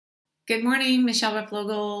Good morning, Michele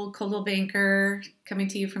Replogle, Coldwell banker, coming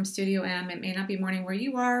to you from Studio M. It may not be morning where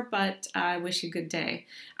you are, but I wish you a good day.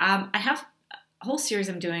 I have a whole series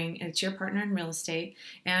I'm doing. It's Your Partner in Real Estate,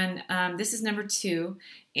 and this is number 2.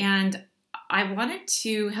 And I wanted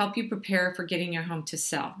to help you prepare for getting your home to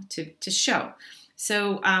sell, to show.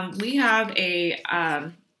 So we have a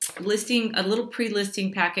listing, a little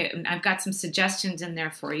pre-listing packet, and I've got some suggestions in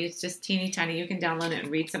there for you. It's just teeny tiny. You can download it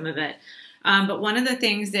and read some of it. But one of the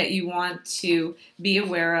things that you want to be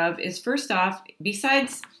aware of is, first off,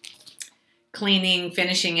 besides cleaning,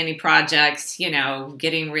 finishing any projects,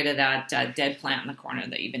 getting rid of that dead plant in the corner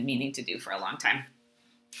that you've been meaning to do for a long time.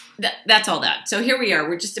 That's all that. So here we are.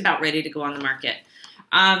 We're just about ready to go on the market.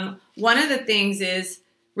 One of the things is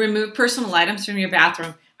remove personal items from your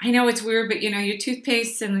bathroom. I know it's weird, but your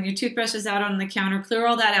toothpaste and your toothbrush is out on the counter. Clear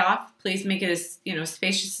all that off. Please make it as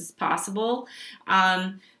spacious as possible.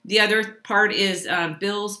 The other part is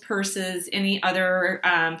bills, purses, any other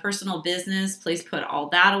personal business. Please put all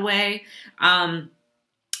that away. And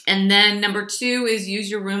then number 2 is use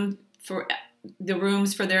your room for the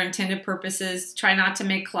rooms for their intended purposes. Try not to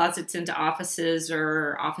make closets into offices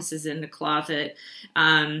or offices into closet.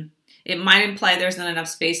 It might imply there's not enough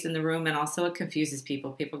space in the room, and also it confuses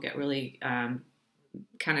people. People get really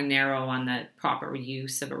kind of narrow on the proper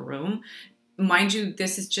use of a room. Mind you,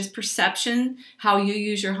 this is just perception. How you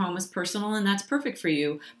use your home is personal, and that's perfect for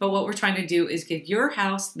you. But what we're trying to do is give your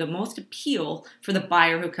house the most appeal for the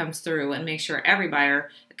buyer who comes through, and make sure every buyer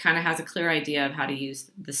kind of has a clear idea of how to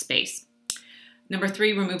use the space. Number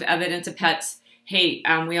 3, remove evidence of pets. Hey,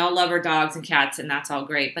 we all love our dogs and cats, and that's all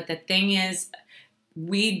great. But the thing is,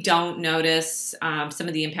 we don't notice some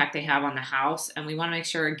of the impact they have on the house, and we want to make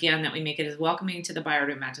sure, again, that we make it as welcoming to the buyer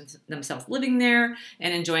to imagine themselves living there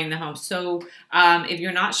and enjoying the home. So if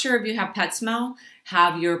you're not sure if you have pet smell,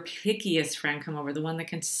 have your pickiest friend come over, the one that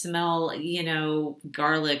can smell,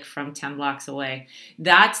 garlic from 10 blocks away.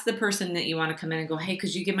 That's the person that you want to come in and go, hey,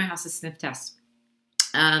 could you give my house a sniff test?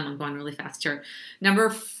 I'm going really fast here. Number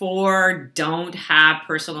 4, don't have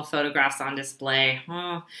personal photographs on display.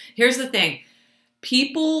 Here's the thing.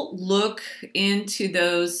 People look into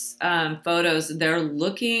those photos. They're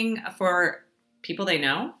looking for people they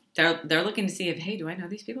know. They're looking to see if, hey, do I know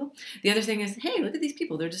these people? The other thing is, hey, look at these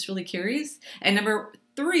people. They're just really curious. And number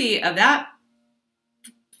 3 of that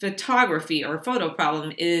photography or photo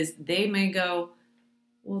problem is they may go,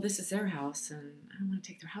 well, this is their house, and I don't want to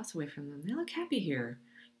take their house away from them. They look happy here.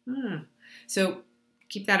 So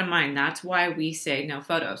keep that in mind. That's why we say no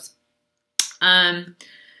photos.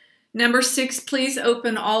 Number 6, please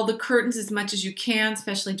open all the curtains as much as you can,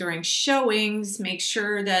 especially during showings. Make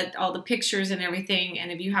sure that all the pictures and everything, and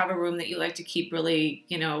if you have a room that you like to keep really,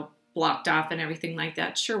 blocked off and everything like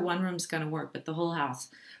that, sure, one room's going to work, but the whole house,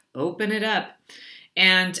 open it up.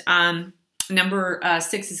 And number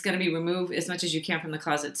 6 is going to be remove as much as you can from the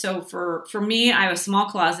closet. So for me, I have a small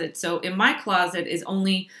closet. So in my closet is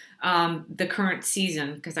only the current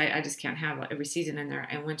season, because I just can't have every season in there,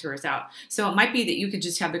 and winter is out. So it might be that you could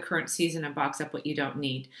just have the current season and box up what you don't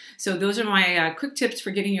need. So those are my quick tips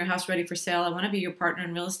for getting your house ready for sale. I want to be your partner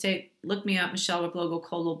in real estate. Look me up, Michele Replogle,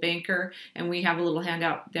 Coldwell banker, and we have a little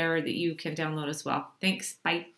handout there that you can download as well. Thanks. Bye.